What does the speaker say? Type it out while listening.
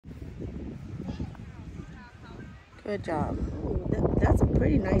Good job. Ooh, that's a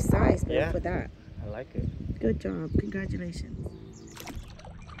pretty nice size for that. I like it. Good job. Congratulations.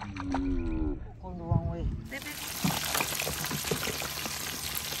 Going the wrong way.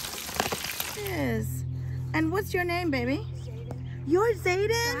 Yes. And what's your name, baby? Zayden. You're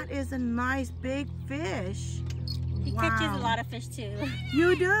Zayden? That is a nice big fish. He catches a lot of fish too.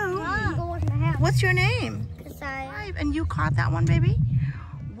 You do? Wow. What's your name? Kasaya. And you caught that one, baby?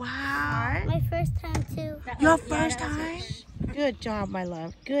 Wow. My first time too. Your first time? Good job, my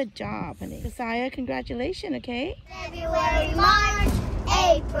love. Good job, honey. Kasaya, congratulations, okay? February, March,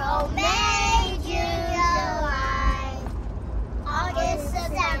 April, May, June, July, August,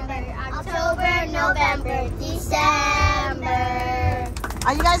 September, October, November, December.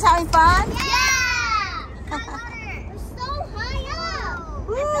 Are you guys having fun? Yeah! We're so high up.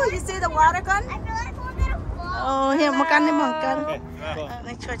 Woo, you see the water gun? I feel like we're gonna fall. Oh, here, makan ni makan. Okay.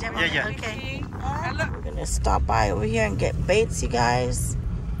 Make sure Jemma. Yeah. Okay. We're gonna stop by over here and get baits, you guys.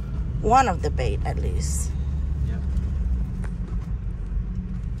 One of the bait, at least.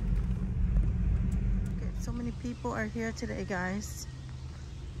 Okay, so many people are here today, guys.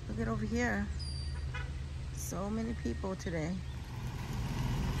 Look at over here. So many people today.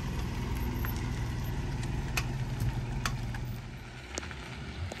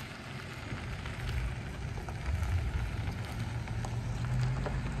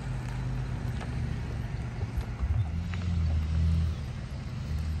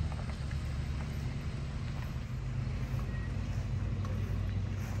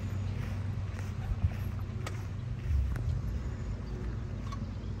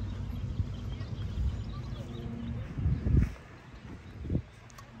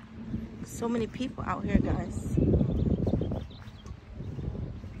 So many people out here, guys.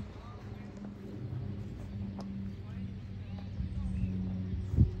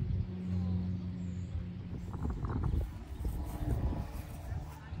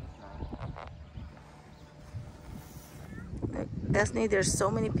 Destiny, there's so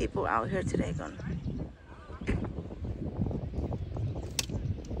many people out here today, Gun.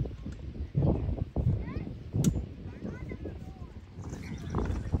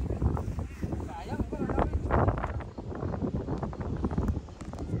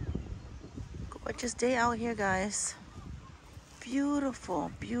 Gorgeous day out here, guys. Beautiful,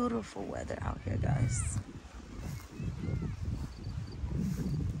 beautiful weather out here, guys.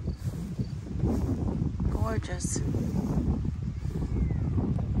 Gorgeous.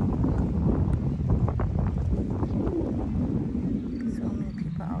 So many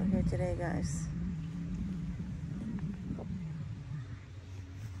people out here today, guys.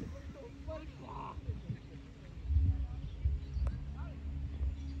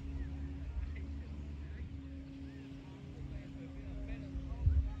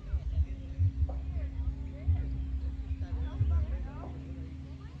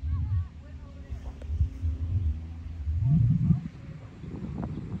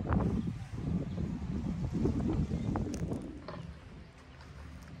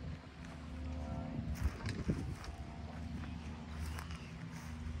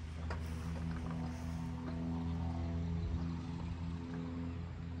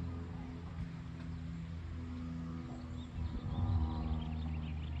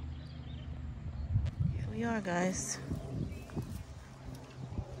 We are, guys.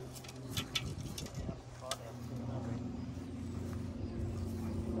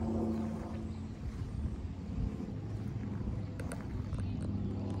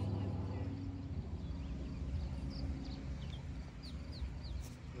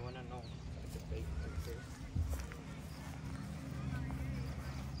 You wanna know the bait?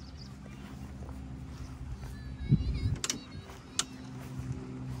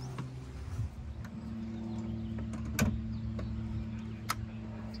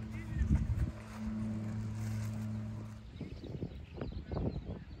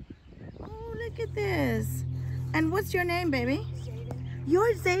 Look at this. And what's your name, baby? Zayden.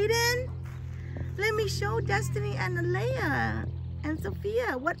 You're Zayden? Let me show Destiny and Annalee and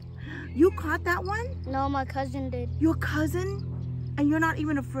Sophia. What? You caught that one? No, my cousin did. Your cousin? And you're not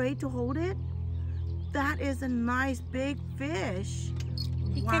even afraid to hold it? That is a nice big fish.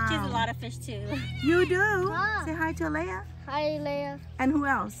 He catches a lot of fish too. You do? Huh. Say hi to Alea. Hi, Leia. And who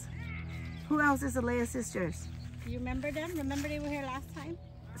else? Who else is Alea's sisters? You remember them? Remember they were here last time?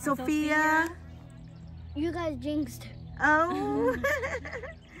 Sophia. You guys jinxed. Oh.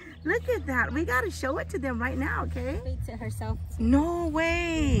 Look at that. We got to show it to them right now, okay? Wait to herself. No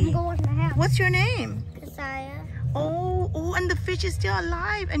way. Go wash my house. What's your name? Kasaya. Oh, and the fish is still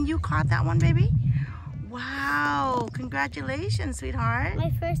alive. And you caught that one, baby? Wow. Congratulations, sweetheart. My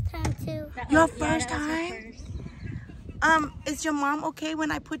first time too. Your first time? Is your mom okay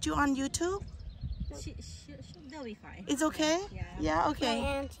when I put you on YouTube? They'll be fine. It's okay? Yeah. Yeah, okay. My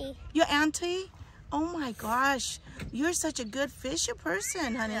auntie. Your auntie? Oh my gosh. You're such a good fisher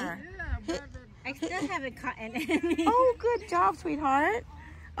person, honey. I still haven't caught any. Oh, good job, sweetheart.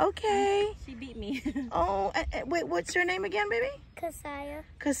 Okay. She beat me. Oh, wait, what's your name again, baby? Kasaya.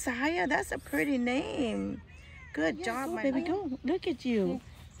 Kasaya, that's a pretty name. Good job, my baby. Go. Look at you.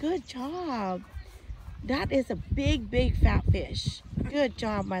 Good job. That is a big, big fat fish. Good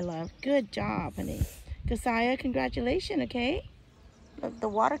job, my love. Good job, honey. Kasaya, congratulations, okay? Look, the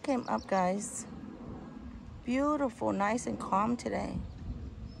water came up, guys. Beautiful, nice and calm today.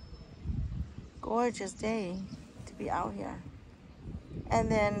 Gorgeous day to be out here.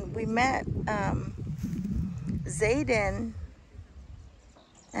 And then we met Zayden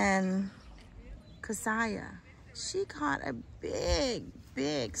and Kasaya. She caught a big,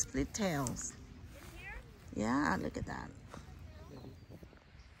 big split tails. Yeah, look at that.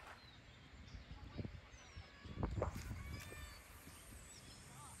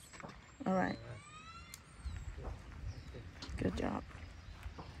 All right. Good job.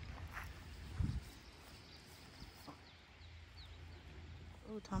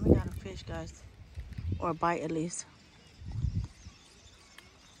 Oh, Tommy got a fish, guys. Or a bite at least.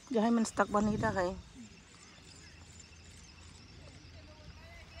อย่าให้มัน stuck บนนี้ได้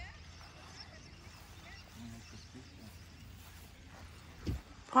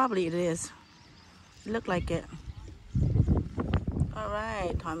Probably it is. Look like it. All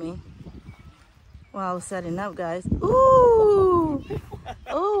right, Tommy. Wow, setting up, guys. Ooh!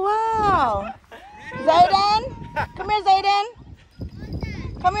 Oh, wow! Zayden! Come here, Zayden!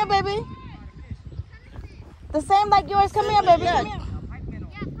 Come here, baby. The same like yours. Come here, baby. Come here.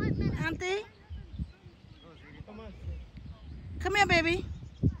 Auntie? Come here, baby.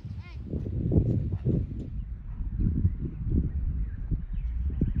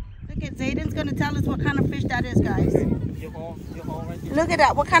 Look at Zayden's gonna tell us what kind of fish that is, guys. Your hole right here. Look at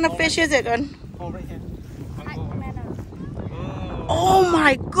that. What kind of fish is it, Gun? Hole right here. Oh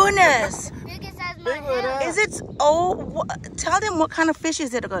my goodness! Biggest as my hand. Is it? Oh, tell them what kind of fish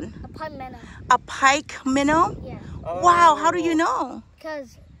is it, Gun? A pike minnow. A pike minnow? Yeah. Wow, how do you know?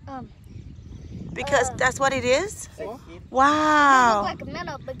 Because That's what it is? it looks Wow. like a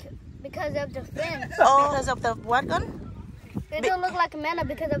minnow because of the fins. Oh, because of the what, Gun? It don't look like a minnow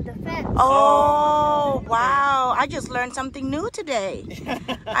because of the fins. Oh, wow. I just learned something new today.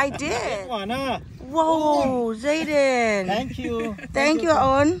 I did. Whoa, Zayden. Thank you. Thank you,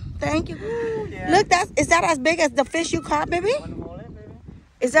 Owen. Thank you. Yeah. Look, is that as big as the fish you caught, baby?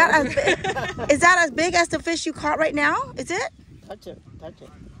 Is that as big? Is that as big as the fish you caught right now? Is it? Touch it. Touch it.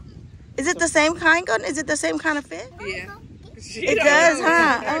 Is it the same kind, Gun? Is it the same kind of fish? Yeah. It does,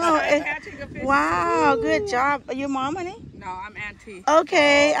 huh? Oh, Catching a fish. wow, good job. Your mom, honey? No, I'm auntie.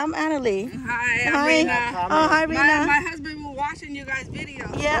 Okay, I'm Annalee. Hi, I'm Hi. Rena. Oh, hi, Rena. My husband was watching you guys' video.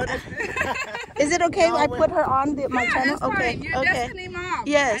 Yeah. Is it okay if I put her on my Yeah, channel? that's Okay. fine. You're Okay. Destiny mom.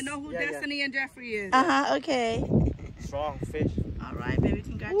 Yes. I know who Yeah, Destiny and Jeffrey is. Okay. Strong fish. All right, baby.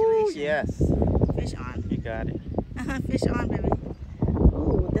 Congratulations. Yes. Fish on. You got it. Fish on, baby.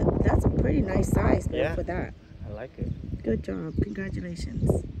 Oh, that's a pretty nice size Yeah. for that. I like it. Good job. Congratulations.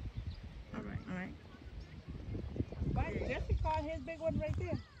 All right. All right. But Jeffrey caught his big one right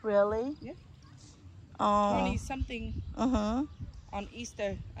there. Really? Yeah. Oh. 20 something Uh-huh. on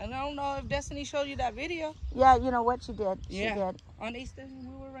Easter. And I don't know if Destiny showed you that video. Yeah, you know what? She did. She Yeah. did. On Easter when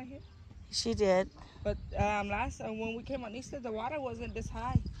we were right here. She did. But when we came on Easter, the water wasn't this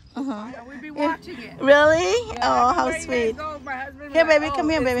high. Uh-huh. And we'd be watching it. Really? Yeah, Oh, how everywhere you sweet. guys go, my husband Here, was baby, like, come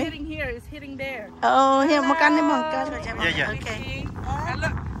here, it's baby. hitting here, it's hitting there. Oh, here, makan ni makan. Yeah. Okay. And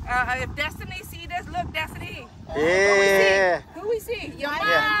look, if Destiny see this, look, Destiny. Yeah. Who we see? Your mom.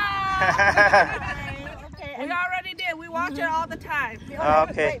 Okay. We already did. We watch her all the time.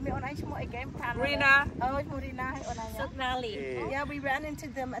 Okay. Rena. Yeah. Yeah, we ran into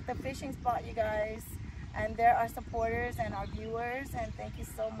them at the fishing spot, you guys. And they're our supporters and our viewers. And thank you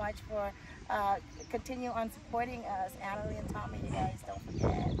so much for continue on supporting us. Annalee and Tommy, you guys, don't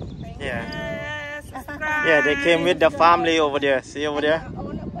forget. Thank Yes, you. subscribe. Yeah, they came with the family over there. See over there?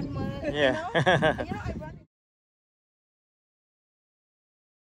 Yeah. Yeah.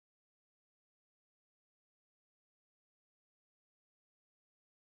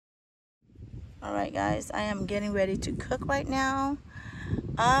 All right, guys, I am getting ready to cook right now.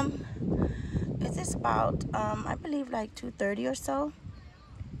 It's about I believe like 2:30 or so.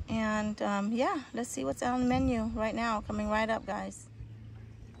 And yeah, let's see what's on the menu right now. Coming right up, guys.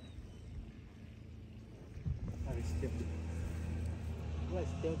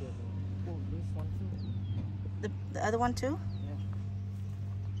 The other one too? Yeah.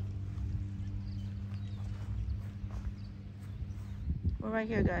 We're right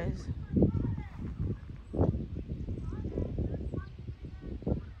here, guys.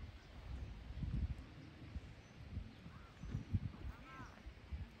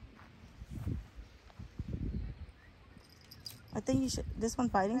 I think you should. This one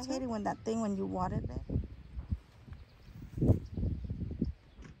fighting, Katie, when that thing when you watered it.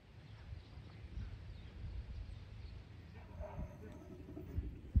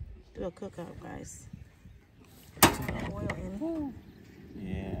 Do a cookout, guys. Oil in.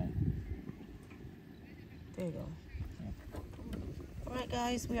 Yeah. There you go. All right,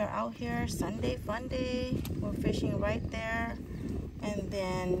 guys, we are out here. Sunday fun day. We're fishing right there, and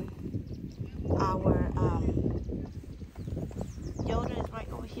then our Yoda is right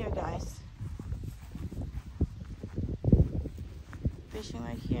over here, guys. Fishing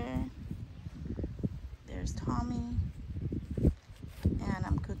right here. There's Tommy. And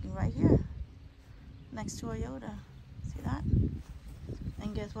I'm cooking right here. Next to a Yoda. See that?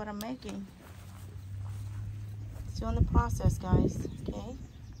 And guess what I'm making? Still in the process, guys. Okay?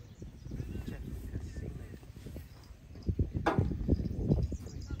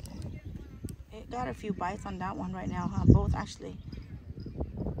 It got a few bites on that one right now, huh? Both actually.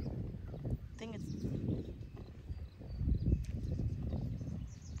 I think it's...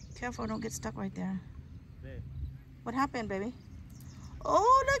 Careful, don't get stuck right there. What happened, baby?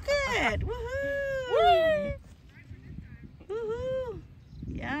 Oh, look at it! Woohoo! Woohoo!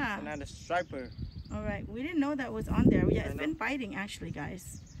 Yeah. Another striper. All right, we didn't know that was on there. Yeah, it's been biting actually,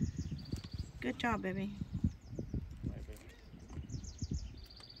 guys. Good job, baby.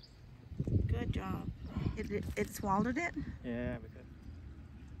 Good job. It swallowed it? Yeah, because.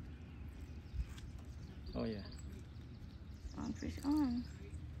 Oh yeah. On fish on.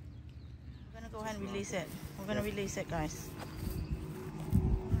 We're gonna go ahead and release it. We're gonna release it, guys.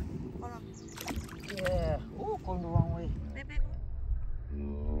 Hold on. Yeah. Oh, going the wrong way. Baby.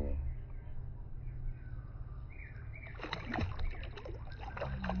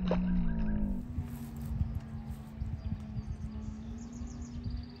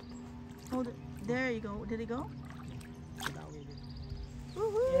 Hold it. There you go. Did he go?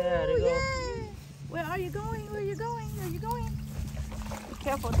 Woohoo! Yeah, there you go. Yay! Where are you going? Where are you going? Where are you going? Be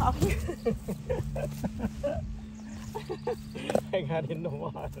careful talking. I got in the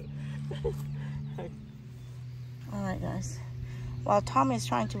water. All right, guys. While Tommy is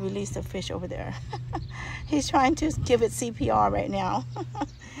trying to release the fish over there, he's trying to give it CPR right now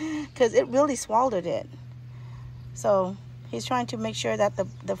because it really swallowed it. So he's trying to make sure that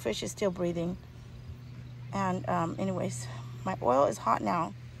the fish is still breathing. And anyways, my oil is hot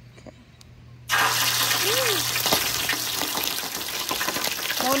now. Okay.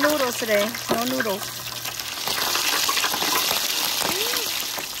 No noodles today. No noodles.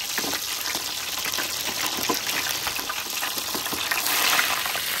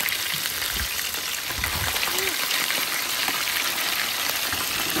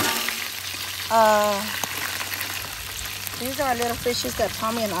 These are little fishes that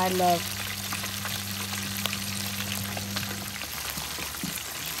Tommy and I love.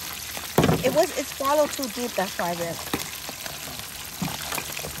 It swallowed too deep, that's why this.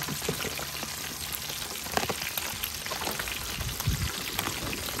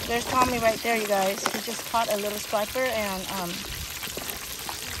 There's Tommy right there, you guys. He just caught a little striper and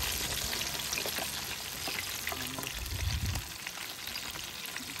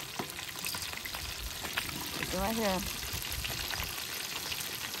right here.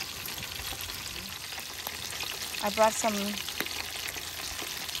 I brought some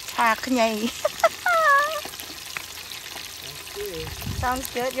Joaquín. Sounds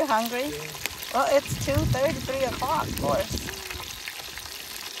good. You're hungry? Yeah. Well, it's 2:30, 3 o'clock, of course.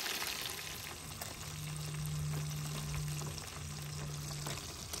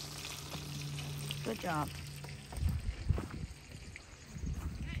 Good job.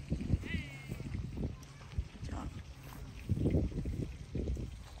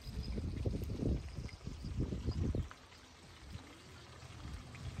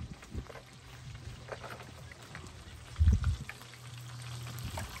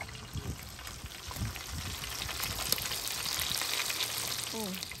 Ooh.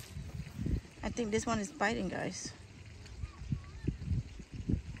 I think this one is biting, guys.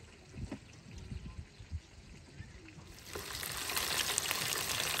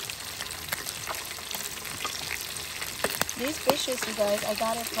 These fishes, you guys, I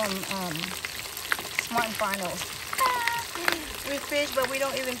got it from Smart and Final. We fish, but we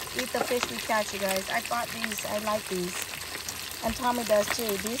don't even eat the fish we catch, you guys. I bought these. I like these. And Tommy does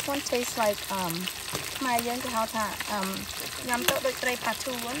too. This one tastes like my young how to yum to the tray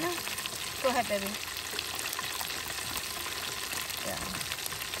patu one. Go ahead, baby. Yeah.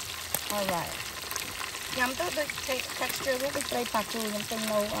 All right. Yum to the texture with the tray patu yum to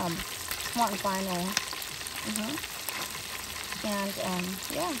no smart and final. And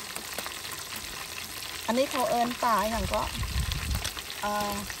yeah. อันนี้เขาเอิ้นปลาอย่างก็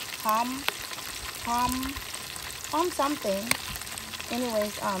หอม something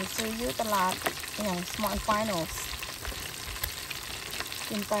anyways ซื้ออยู่ตลาดอย่าง small finals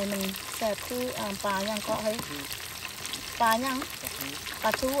กินไปมันแซ่บคือปลาอย่างก็ให้ปลาอย่างปล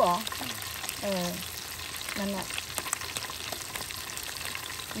าทูเหรอนั่นแหละ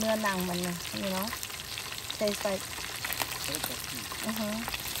เนื้อหนังมันเนี่ยyou know taste like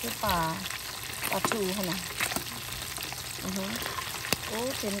คือปลาทูขนาดโอ้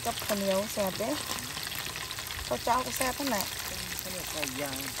กินกับข้าวเหนียวแซ่บเด้ข้าวเจ้าก็แซ่บขนาด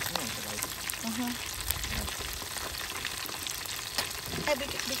Hey,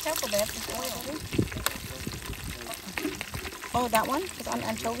 be careful, babe. Oh, that one is on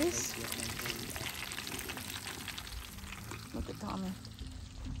anchovies. Look at Tommy.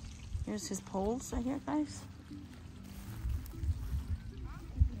 Here's his poles right here, guys.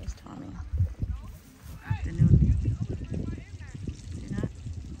 There's Tommy. Afternoon. See that?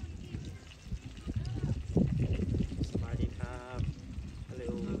 Hello,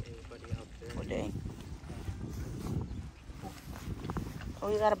 everybody out there. Good day. Oh,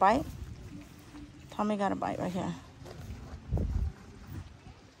 you got a bite? Tommy got a bite right here.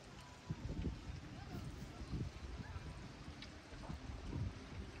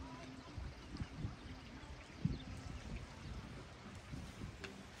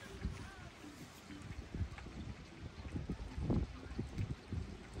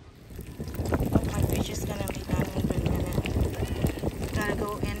 My fish is gonna be done in a minute. Gotta go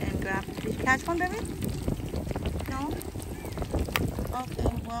in and grab. Did you catch one, baby? No?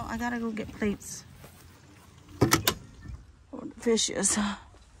 Okay, well, I gotta go get plates. Oh, the fish is.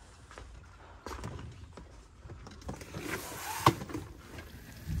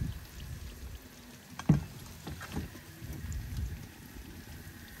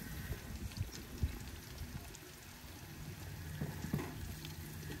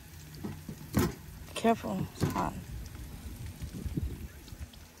 Careful, it's hot.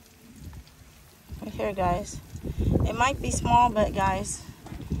 Right here, guys. It might be small, but guys,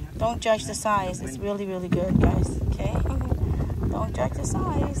 don't judge the size. It's really, really good, guys. Okay? Don't judge the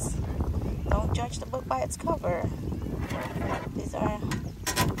size. Don't judge the book by its cover. These are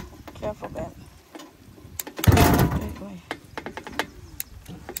careful, babe.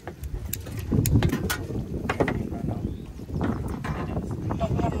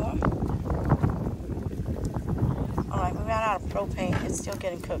 Don't we have more? Alright, we ran out of propane. It's still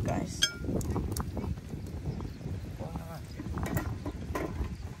getting cooked, guys.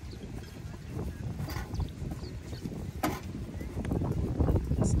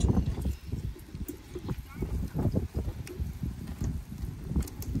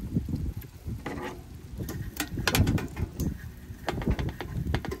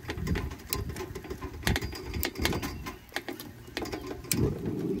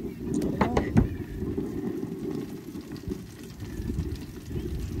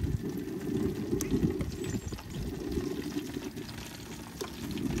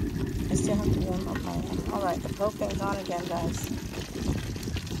 I still have to warm up my hand. Alright, the propane's on again, guys.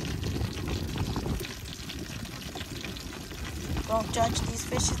 Don't judge these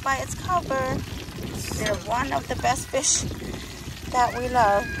fishes by its cover. They're one of the best fish that we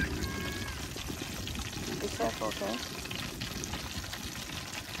love. Be careful, okay?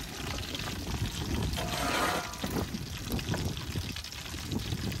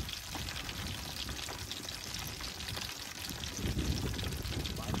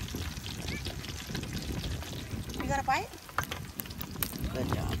 You got a bite? Good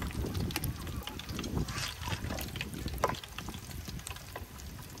job.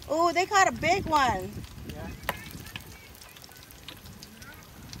 Oh, they caught a big one. Yeah.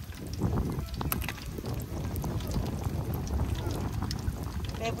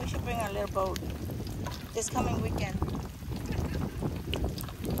 Babe, we should bring our little boat this coming weekend.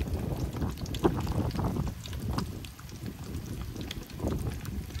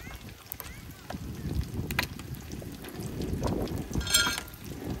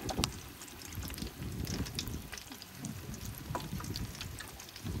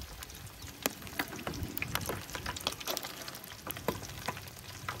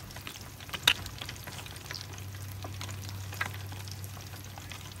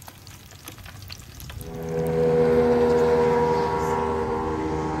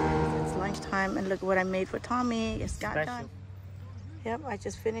 lunchtime, and look what I made for Tommy. It's got Special. done. Yep, I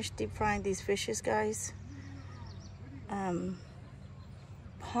just finished deep frying these fishes, guys. I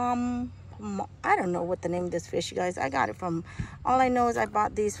don't know what the name of this fish, you guys. I got it from, all I know is I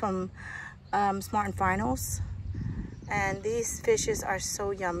bought these from Smart and Finals. And these fishes are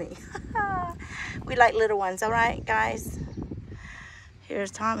so yummy. We like little ones, all right, guys? Here's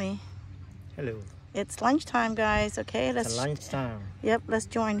Tommy. Hello. It's lunchtime, guys, okay? It's lunchtime. Yep, let's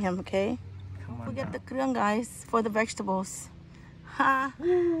join him, okay? Come on. We get now. the krung, guys, for the vegetables. Ha!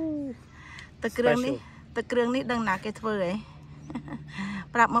 The Special. krung ni dang na ke thwe ai.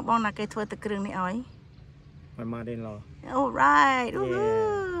 Prap mak bong na ke thwe the krung ni oi. My mother-in-law. All right. Yeah.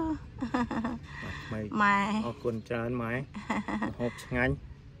 Woohoo. ម៉ែអរគុណច្រើនម៉ែហូបឆ្ងាញ់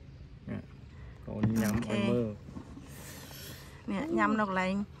កូនញ៉ាំឲ្យមើលនេះញ៉ាំនៅកន្លែ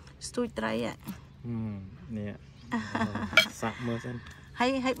ងស្ទូចត្រីនេះសាក់មើលសិនហើយ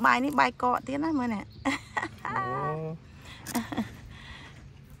បាយនេះបាយកកទៀតណាមើលនេះអូ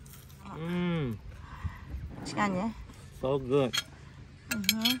ឆ្ងាញ់ហ៎ So good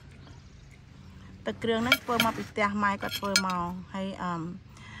ទឹកគ្រឿងហ្នឹងធ្វើមកពីផ្ទះម៉ែគាត់ធ្វើមកហើយ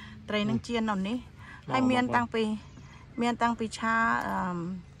ត្រីនឹងជៀននៅនេះហើយមានតាំងពី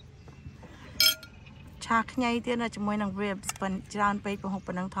ឆាខ្ញីទៀតនៅជាមួយនឹង ribs ប៉ុនច្រើនពេកប្រហុក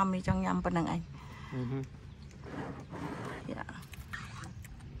ប៉ុណ្ណឹង Tommy ចង់ញ៉ាំប៉ុណ្ណឹងឯង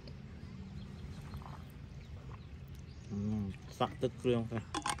សាក់ទឹកគ្រឿងទៅ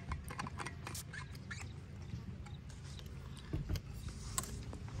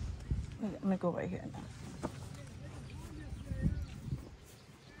Let me go right here now.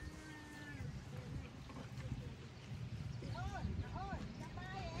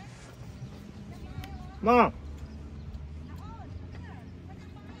 Mom.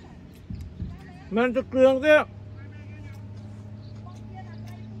 Mình thực đường kia.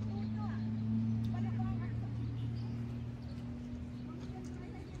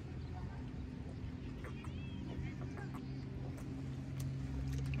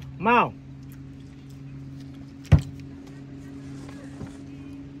 Mau.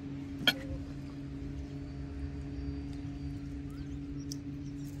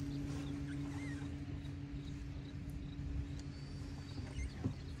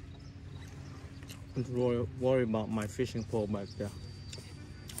 Don't worry about my fishing pole back there.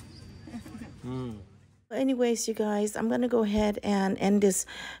 Anyways, you guys, I'm gonna go ahead and end this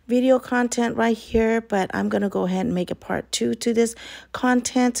video content right here, but I'm gonna go ahead and make a part 2 to this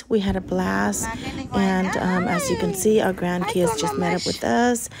content. We had a blast, and as you can see, our grandkids just met up with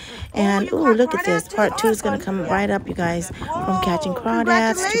us, and ooh, look at this. Part 2 is gonna come right up, you guys, from catching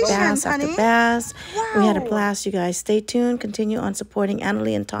crawdads to bass after bass. We had a blast, you guys. Stay tuned. Continue on supporting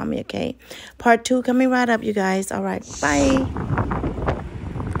Annalee and Tommy, okay? Part 2 coming right up, you guys. All right, bye.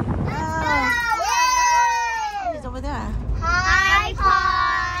 Hi,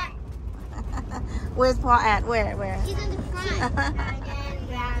 Paw. Where's Paw at? Where? He's in the front. Round and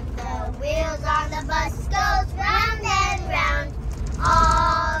round the wheels on the bus goes round